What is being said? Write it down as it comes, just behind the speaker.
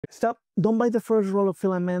Stop. Don't buy the first roll of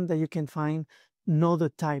filament that you can find. Know the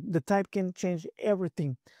type. The type can change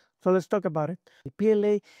everything. So let's talk about it. The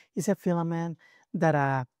PLA is a filament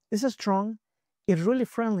that is a strong. It's really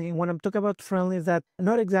friendly. And when I'm talking about friendly, is that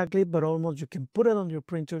not exactly, but almost you can put it on your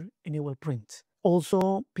printer and it will print.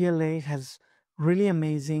 Also, PLA has really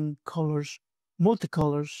amazing colors,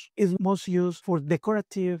 multicolors. Is most used for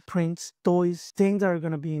decorative prints, toys, things that are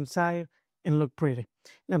going to be inside and look pretty.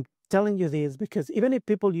 And I'm telling you this because even if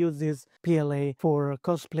people use this PLA for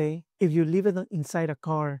cosplay, if you leave it inside a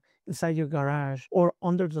car, inside your garage, or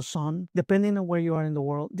under the sun, depending on where you are in the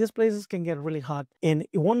world, these places can get really hot and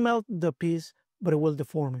it won't melt the piece, but it will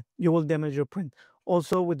deform it. You will damage your print.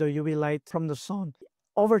 Also, with the UV light from the sun,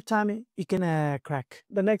 over time it can crack.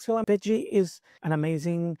 The next filament, PG, is an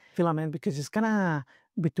amazing filament because it's kind of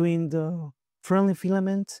between the friendly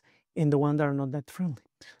filaments and the one that are not that friendly.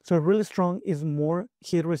 So really strong, is more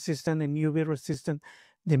heat resistant and UV resistant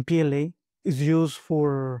than PLA. Is used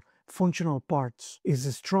for functional parts.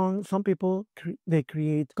 Is strong. Some people they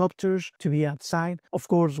create sculptures to be outside, of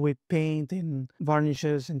course, with paint and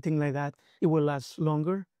varnishes and things like that. It will last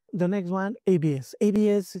longer. The next one, ABS.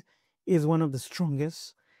 ABS is one of the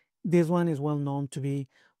strongest. This one is well known to be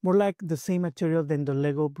more like the same material than the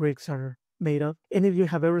Lego bricks are made of. And if you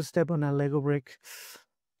have ever stepped on a Lego brick,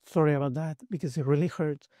 sorry about that because it really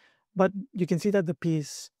hurts. But you can see that the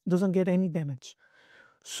piece doesn't get any damage.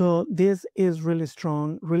 So this is really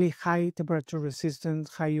strong, really high temperature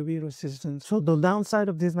resistance, high UV resistance. So the downside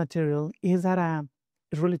of this material is that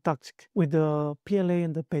it's really toxic. With the PLA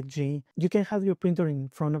and the PETG, you can have your printer in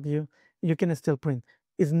front of you, you can still print.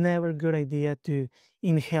 It's never a good idea to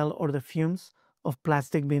inhale all the fumes of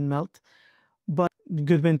plastic being melted, but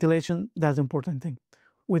good ventilation, that's the important thing.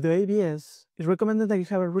 With the ABS, it's recommended that you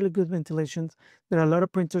have a really good ventilation. There are a lot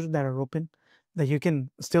of printers that are open that you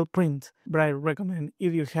can still print, but I recommend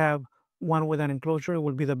if you have one with an enclosure, it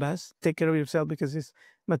will be the best. Take care of yourself because this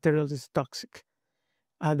material is toxic.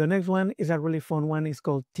 The next one is a really fun one. It's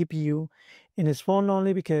called TPU, and it's fun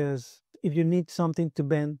only because if you need something to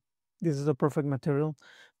bend, this is a perfect material.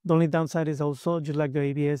 The only downside is also, just like the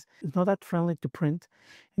ABS, it's not that friendly to print,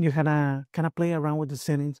 and you gotta kind of play around with the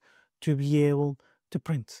settings to be able to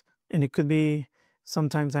print, and it could be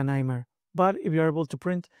sometimes a nightmare. But if you're able to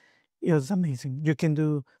print, it's amazing. You can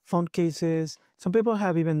do phone cases. Some people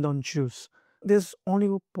have even done shoes. This only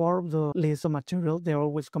part of the list of material. They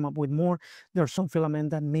always come up with more. There are some filament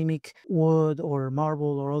that mimic wood or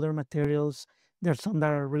marble or other materials. There are some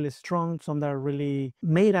that are really strong, some that are really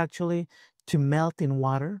made actually to melt in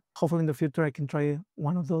water. Hopefully in the future I can try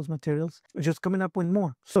one of those materials. We're just coming up with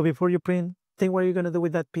more. So before you print, think what you're gonna do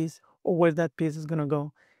with that piece or where that piece is gonna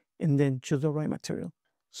go, and then choose the right material.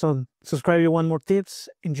 So subscribe if you want more tips.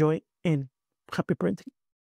 Enjoy and happy printing.